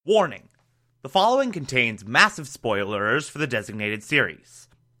Warning: the following contains massive spoilers for the designated series.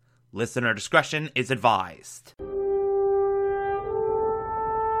 Listener discretion is advised.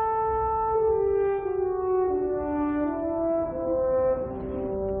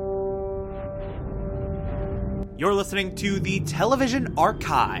 You're listening to the Television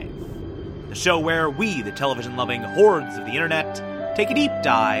Archive, the show where we, the television-loving hordes of the internet, take a deep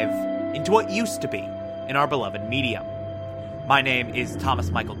dive into what used to be in our beloved medium. My name is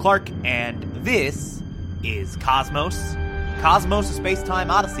Thomas Michael Clark, and this is Cosmos, Cosmos: A Space-Time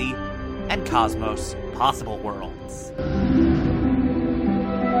Odyssey, and Cosmos: Possible Worlds.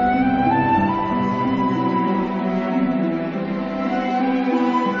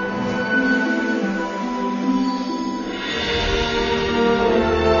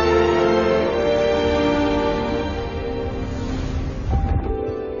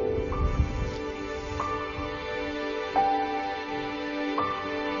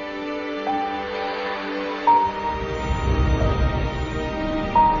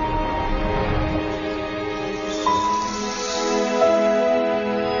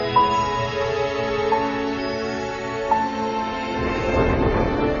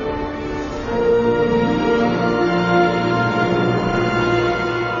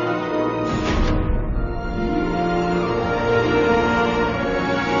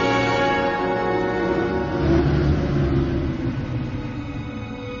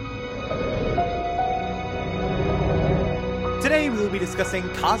 Today we will be discussing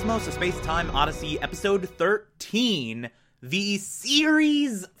Cosmos: A Space-Time Odyssey, Episode 13, the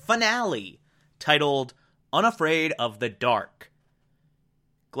series finale, titled Unafraid of the Dark.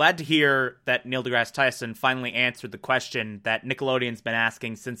 Glad to hear that Neil deGrasse Tyson finally answered the question that Nickelodeon's been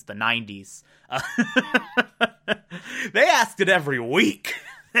asking since the 90s. They asked it every week,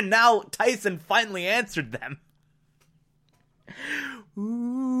 and now Tyson finally answered them.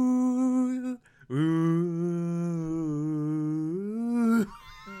 Ooh, ooh.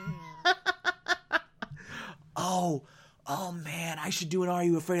 Oh man, I should do an Are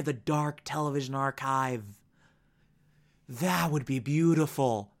You Afraid of the Dark television archive. That would be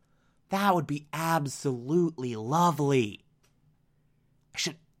beautiful. That would be absolutely lovely. I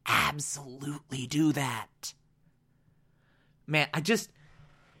should absolutely do that. Man,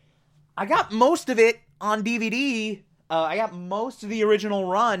 I got most of it on DVD. I got most of the original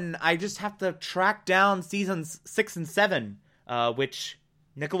run. I just have to track down seasons 6 and 7, which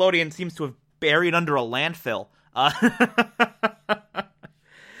Nickelodeon seems to have buried under a landfill.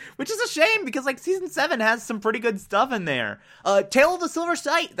 Which is a shame, because season 7 has some pretty good stuff in there. Tale of the Silver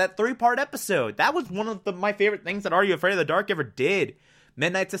Sight, that 3-part episode, that was one of my favorite things that Are You Afraid of the Dark ever did.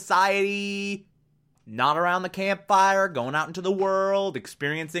 Midnight Society, not around the campfire, going out into the world,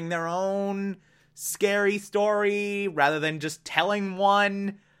 experiencing their own scary story rather than just telling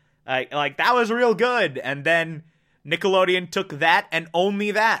one. That was real good. And then Nickelodeon took that and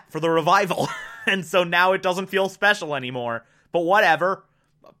only that for the revival. And so now it doesn't feel special anymore. But whatever.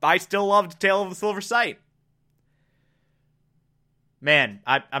 I still loved Tale of the Silver Sight. Man,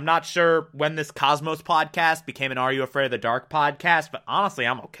 I'm not sure when this Cosmos podcast became an Are You Afraid of the Dark podcast, but honestly,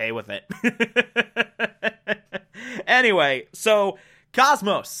 I'm okay with it. Anyway, so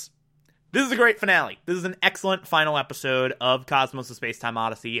Cosmos. This is a great finale. This is an excellent final episode of Cosmos: A Space-Time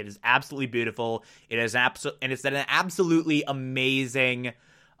Odyssey. It is absolutely beautiful. It's an absolutely amazing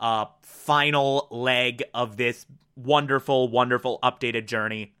final leg of this wonderful, wonderful updated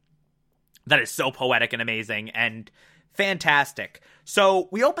journey that is so poetic and amazing and fantastic. So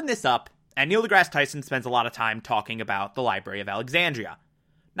we open this up, and Neil deGrasse Tyson spends a lot of time talking about the Library of Alexandria.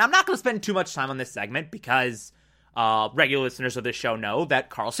 Now, I'm not going to spend too much time on this segment because regular listeners of this show know that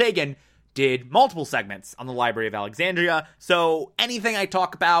Carl Sagan did multiple segments on the Library of Alexandria, so anything I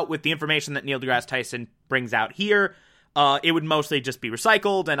talk about with the information that Neil deGrasse Tyson brings out here, it would mostly just be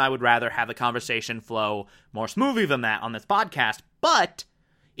recycled, and I would rather have the conversation flow more smoothly than that on this podcast. But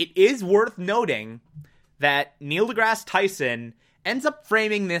it is worth noting that Neil deGrasse Tyson ends up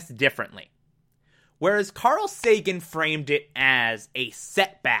framing this differently. Whereas Carl Sagan framed it as a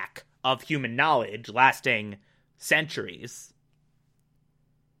setback of human knowledge lasting centuries,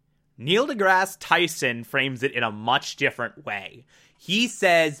 Neil deGrasse Tyson frames it in a much different way. He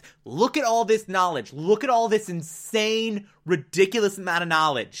says, look at all this knowledge. Look at all this insane, ridiculous amount of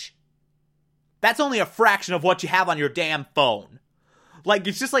knowledge. That's only a fraction of what you have on your damn phone.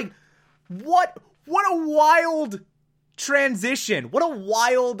 It's just what a wild transition. What a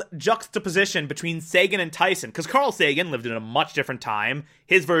wild juxtaposition between Sagan and Tyson. Because Carl Sagan lived in a much different time.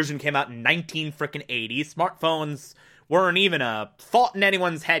 His version came out in 1980. Smartphones weren't even a thought in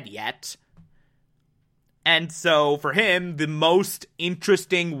anyone's head yet. And so for him, the most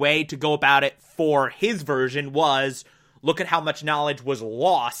interesting way to go about it for his version was look at how much knowledge was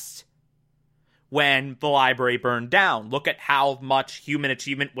lost when the library burned down. Look at how much human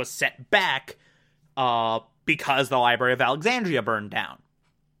achievement was set back because the Library of Alexandria burned down.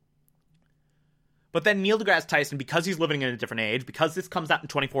 But then Neil deGrasse Tyson, because he's living in a different age, because this comes out in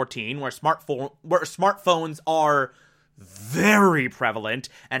 2014, where smartphones are very prevalent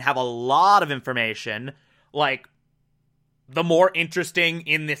and have a lot of information, like, the more interesting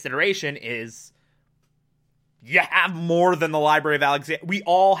in this iteration is you have more than the Library of Alexandria. We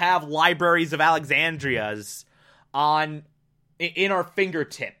all have libraries of Alexandrias in our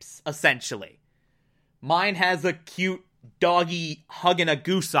fingertips, essentially. Mine has a cute doggy hugging a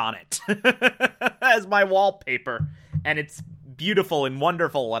goose on it as my wallpaper, and it's beautiful and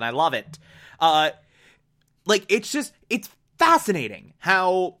wonderful, and I love it. It's fascinating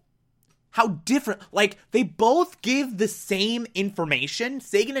how different, like, they both give the same information.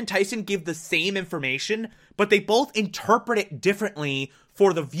 Sagan and Tyson give the same information, but they both interpret it differently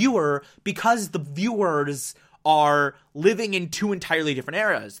for the viewer because the viewers are living in two entirely different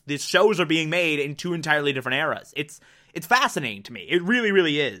eras. These shows are being made in two entirely different eras. It's fascinating to me. It really,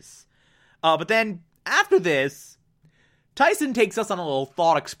 really is. But then, after this, Tyson takes us on a little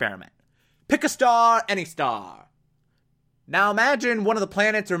thought experiment. Pick a star, any star. Now imagine one of the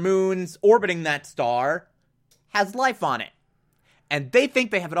planets or moons orbiting that star has life on it. And they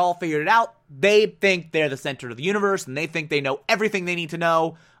think they have it all figured out. They think they're the center of the universe, and they think they know everything they need to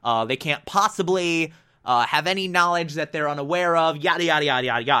know. They can't possibly have any knowledge that they're unaware of, yada, yada, yada,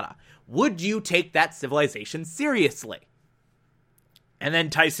 yada, yada. Would you take that civilization seriously? And then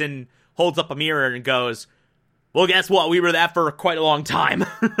Tyson holds up a mirror and goes, well, guess what? We were that for quite a long time.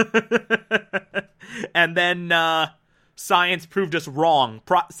 And then science proved us wrong.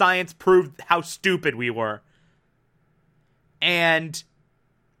 Science proved how stupid we were. And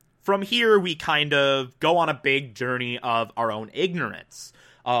from here, we kind of go on a big journey of our own ignorance.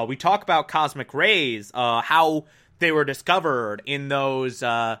 We talk about cosmic rays, how they were discovered in those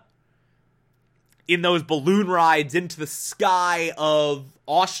balloon rides into the sky of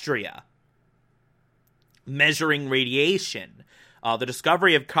Austria, measuring radiation. The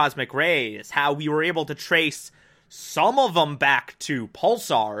discovery of cosmic rays, how we were able to trace some of them back to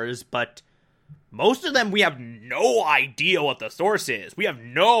pulsars, but most of them we have no idea what the source is. We have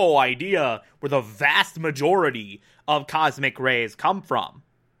no idea where the vast majority of cosmic rays come from.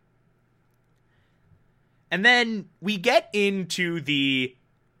 And then we get into the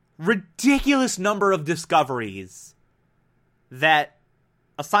ridiculous number of discoveries that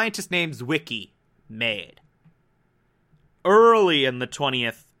a scientist named Zwicky made early in the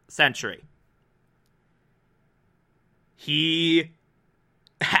 20th century. He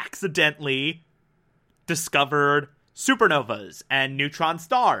accidentally discovered supernovas and neutron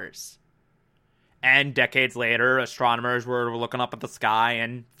stars. And decades later, astronomers were looking up at the sky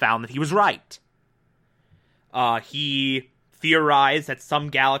and found that he was right. He theorized that some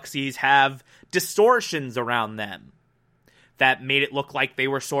galaxies have distortions around them that made it look like they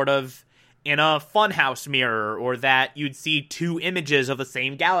were sort of in a funhouse mirror, or that you'd see two images of the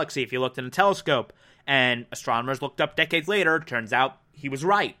same galaxy if you looked in a telescope. And astronomers looked up decades later, turns out he was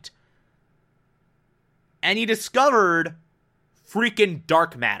right. And he discovered freaking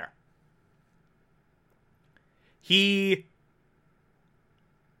dark matter. He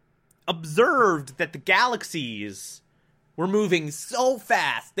observed that the galaxies were moving so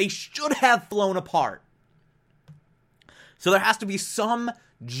fast, they should have flown apart. So there has to be some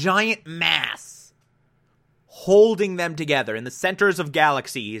giant mass holding them together in the centers of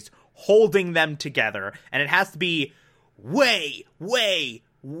galaxies, holding them together. And it has to be way, way,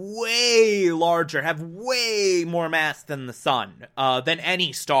 way larger, have way more mass than the sun, than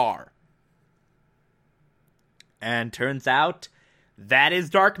any star. And turns out that is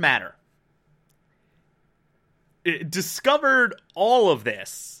dark matter. It discovered all of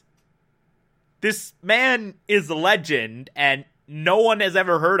this. This man is a legend, and no one has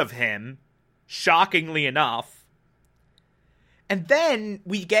ever heard of him, shockingly enough. And then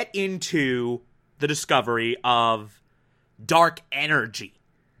we get into the discovery of dark energy.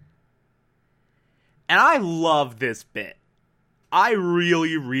 And I love this bit. I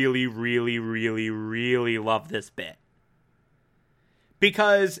really, really, really, really, really love this bit.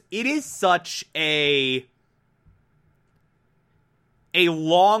 Because it is such a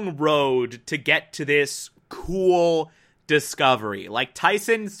long road to get to this cool discovery. Like,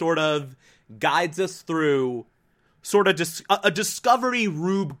 Tyson sort of guides us through sort of a discovery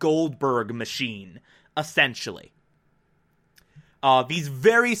Rube Goldberg machine, essentially. these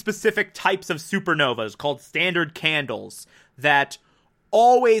very specific types of supernovas called standard candles that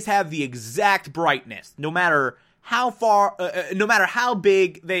always have the exact brightness, no matter how far, no matter how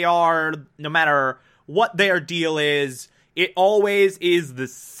big they are, no matter what their deal is, it always is the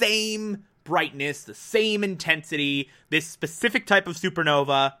same brightness, the same intensity. This specific type of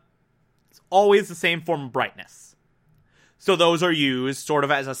supernova, it's always the same form of brightness. So those are used sort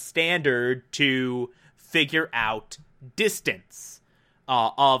of as a standard to figure out distance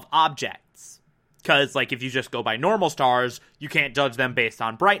of objects. Because, like, if you just go by normal stars, you can't judge them based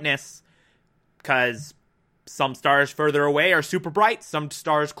on brightness, because some stars further away are super bright, some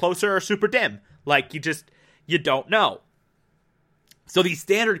stars closer are super dim. Like, you don't know. So these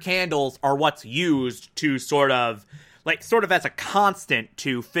standard candles are what's used to sort of as a constant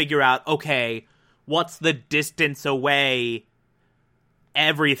to figure out, okay, what's the distance away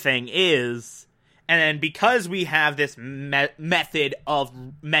everything is. And then because we have this method of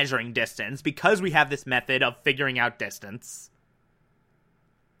measuring distance, because we have this method of figuring out distance,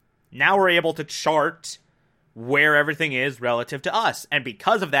 now we're able to chart where everything is relative to us. And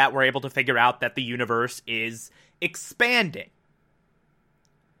because of that, we're able to figure out that the universe is expanding.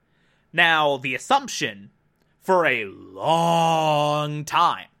 Now, the assumption for a long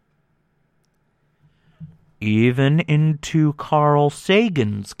time, even into Carl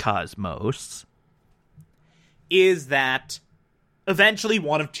Sagan's cosmos, is that eventually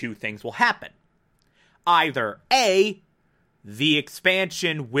one of two things will happen. Either A, the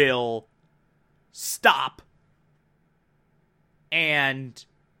expansion will stop and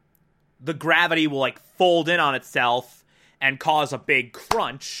the gravity will fold in on itself and cause a big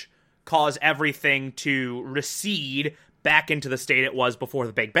crunch, cause everything to recede back into the state it was before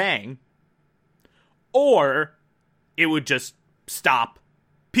the Big Bang, or it would just stop,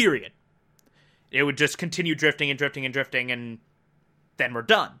 period. It would just continue drifting and drifting and drifting, and then we're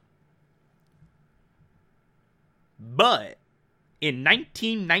done. But in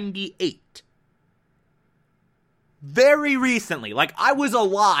 1998, very recently, I was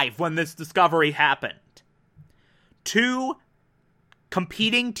alive when this discovery happened, two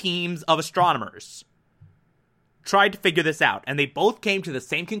competing teams of astronomers tried to figure this out, and they both came to the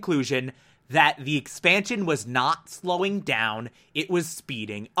same conclusion that the expansion was not slowing down, it was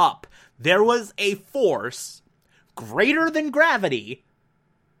speeding up. There was a force greater than gravity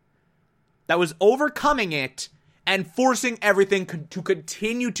that was overcoming it and forcing everything to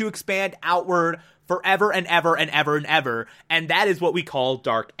continue to expand outward forever and ever and ever and ever, and that is what we call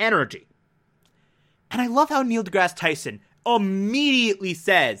dark energy. And I love how Neil deGrasse Tyson immediately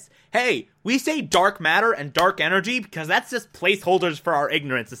says, hey, we say dark matter and dark energy because that's just placeholders for our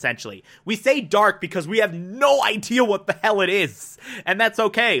ignorance, essentially. We say dark because we have no idea what the hell it is. And that's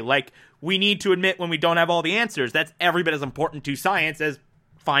okay. We need to admit when we don't have all the answers. That's every bit as important to science as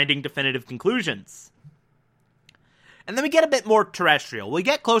finding definitive conclusions. And then we get a bit more terrestrial. We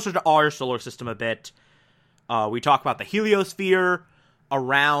get closer to our solar system a bit. We talk about the heliosphere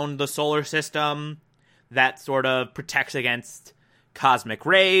around the solar system that sort of protects against cosmic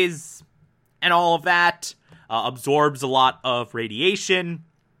rays and all of that, absorbs a lot of radiation.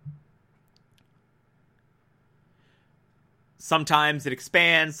 Sometimes it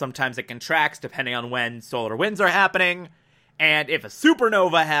expands, sometimes it contracts, depending on when solar winds are happening. And if a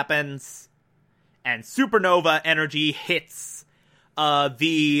supernova happens, and supernova energy hits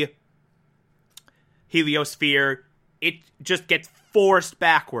the heliosphere, it just gets forced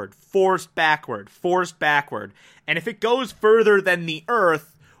backward. And if it goes further than the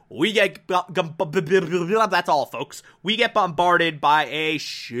Earth, we get... That's all, folks. We get bombarded by a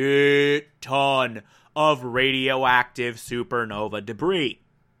shit ton of radioactive supernova debris.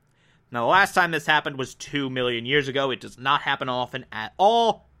 Now, the last time this happened was 2 million years ago. It does not happen often at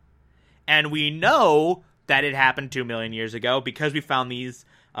all. And we know that it happened 2 million years ago because we found these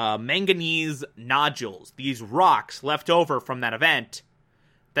manganese nodules, these rocks left over from that event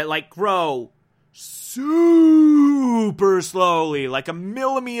that, grow super slowly, a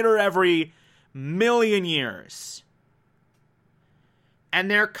millimeter every million years.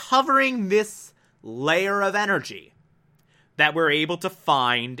 And they're covering this layer of energy that we're able to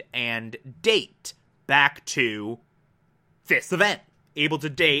find and date back to this event. Able to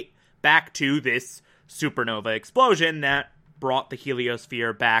date back to this supernova explosion that brought the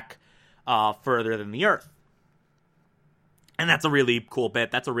heliosphere back further than the Earth. And that's a really cool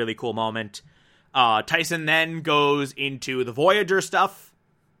bit. That's a really cool moment. Tyson then goes into the Voyager stuff,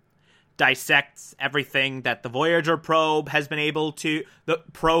 dissects everything that the Voyager probe has been able to... The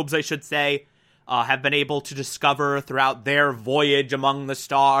probes, I should say, have been able to discover throughout their voyage among the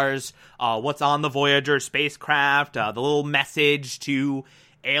stars, what's on the Voyager spacecraft, the little message to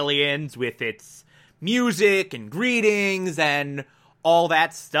aliens with its music and greetings and all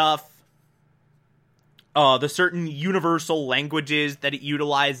that stuff. The certain universal languages that it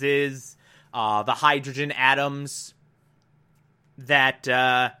utilizes, the hydrogen atoms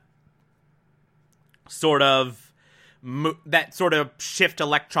that sort of shift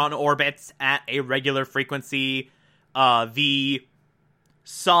electron orbits at a regular frequency. The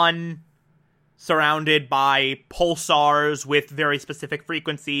sun surrounded by pulsars with very specific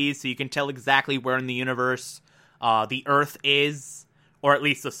frequencies, so you can tell exactly where in the universe the Earth is, or at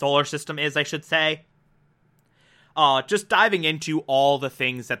least the solar system is, I should say. Just diving into all the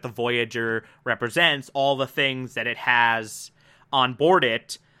things that the Voyager represents, all the things that it has on board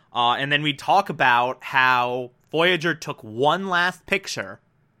it, and then we talk about how Voyager took one last picture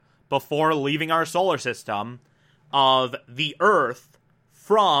before leaving our solar system of the Earth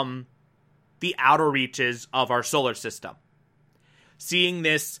from the outer reaches of our solar system. Seeing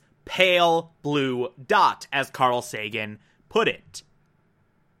this pale blue dot, as Carl Sagan put it.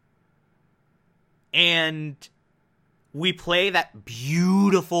 And we play that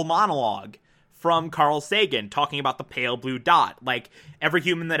beautiful monologue from Carl Sagan talking about the pale blue dot. Like, every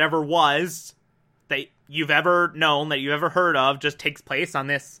human that ever was, that you've ever known, that you've ever heard of, just takes place on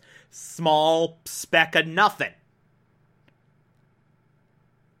this small speck of nothing.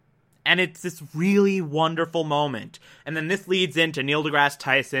 And it's this really wonderful moment. And then this leads into Neil deGrasse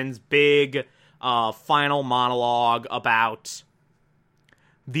Tyson's big final monologue about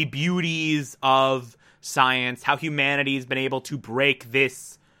the beauties of science, how humanity's been able to break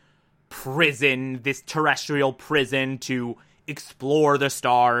this prison, this terrestrial prison, to explore the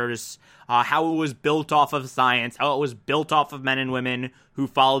stars, how it was built off of science, how it was built off of men and women who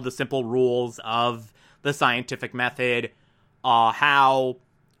followed the simple rules of the scientific method, how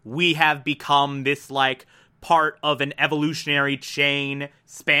we have become this, like, part of an evolutionary chain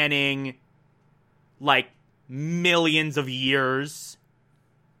spanning, like, millions of years,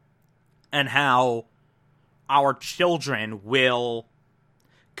 and how our children will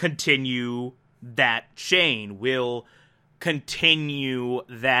continue that chain, will continue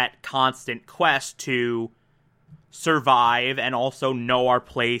that constant quest to survive and also know our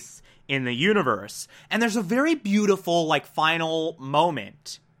place in the universe. And there's a very beautiful, like, final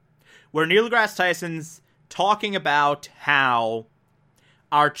moment where Neil deGrasse Tyson's talking about how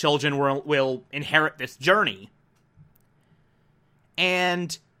our children will inherit this journey.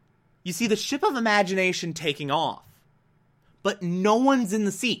 And you see the ship of imagination taking off, but no one's in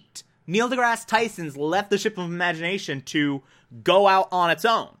the seat. Neil deGrasse Tyson's left the ship of imagination to go out on its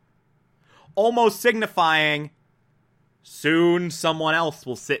own, almost signifying soon someone else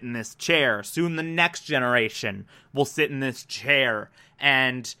will sit in this chair. Soon the next generation will sit in this chair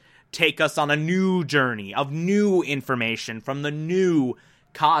and take us on a new journey of new information from the new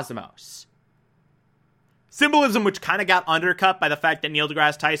cosmos. Symbolism which kind of got undercut by the fact that Neil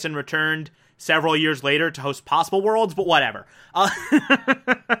deGrasse Tyson returned several years later to host Possible Worlds, but whatever.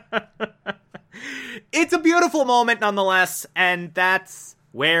 It's a beautiful moment nonetheless, and that's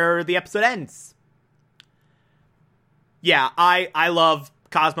where the episode ends. Yeah, I love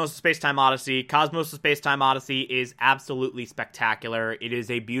Cosmos: A Space-Time Odyssey. Cosmos: A Space-Time Odyssey is absolutely spectacular. It is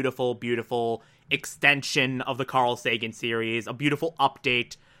a beautiful, beautiful extension of the Carl Sagan series, a beautiful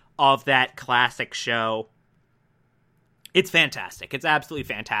update of that classic show. It's fantastic. It's absolutely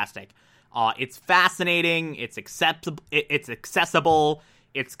fantastic. It's fascinating. It's accessible.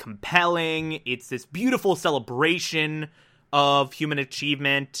 It's compelling. It's this beautiful celebration of human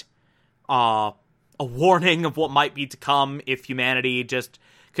achievement. A warning of what might be to come if humanity just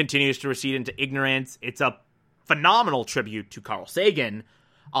continues to recede into ignorance. It's a phenomenal tribute to Carl Sagan.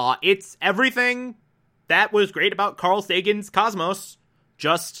 It's everything that was great about Carl Sagan's Cosmos,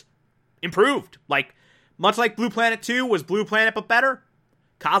 just improved. Like, much like Blue Planet 2 was Blue Planet but better,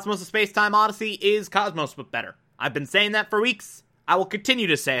 Cosmos: A Space-Time Odyssey is Cosmos but better. I've been saying that for weeks. I will continue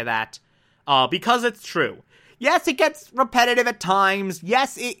to say that, because it's true. Yes, it gets repetitive at times.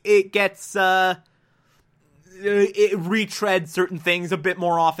 Yes, it gets, it retreads certain things a bit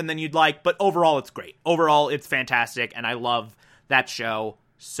more often than you'd like, but overall it's great. Overall, it's fantastic, and I love that show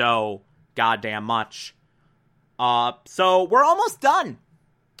so goddamn much. So we're almost done.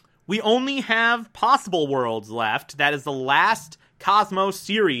 We only have Possible Worlds left. That is the last Cosmos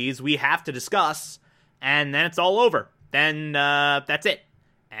series we have to discuss, and then it's all over. Then, that's it.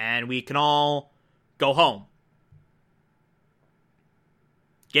 And we can all go home.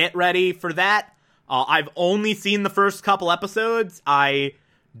 Get ready for that. I've only seen the first couple episodes. I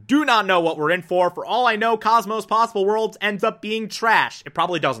Do not know what we're in for. For all I know, Cosmos Possible Worlds ends up being trash. It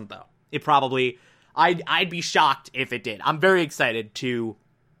probably doesn't, though. It probably... I'd be shocked if it did. I'm very excited to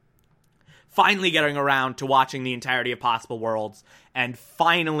finally getting around to watching the entirety of Possible Worlds and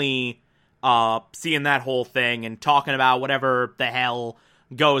finally seeing that whole thing and talking about whatever the hell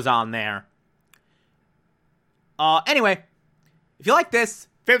goes on there. Anyway, if you like this,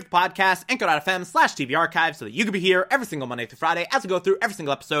 favorite the podcast, anchor.fm/TV archive so that you can be here every single Monday through Friday as we go through every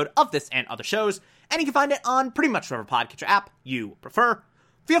single episode of this and other shows. And you can find it on pretty much whatever podcatcher app you prefer.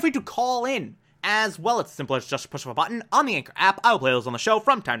 Feel free to call in as well. It's simple as just push a button on the Anchor app. I will play those on the show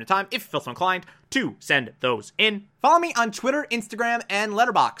from time to time if you feel so inclined to send those in. Follow me on Twitter, Instagram, and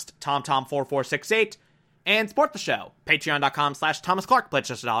Letterboxd, TomTom4468, and support the show, patreon.com/Thomas Clark. Pledge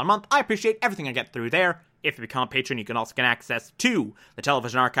just $1 a month. I appreciate everything I get through there. If you become a patron, you can also get access to the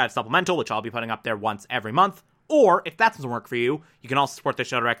Television Archive Supplemental, which I'll be putting up there once every month. Or, if that doesn't work for you, you can also support the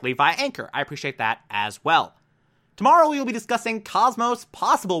show directly via Anchor. I appreciate that as well. Tomorrow we will be discussing Cosmos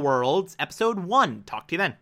Possible Worlds, Episode 1. Talk to you then.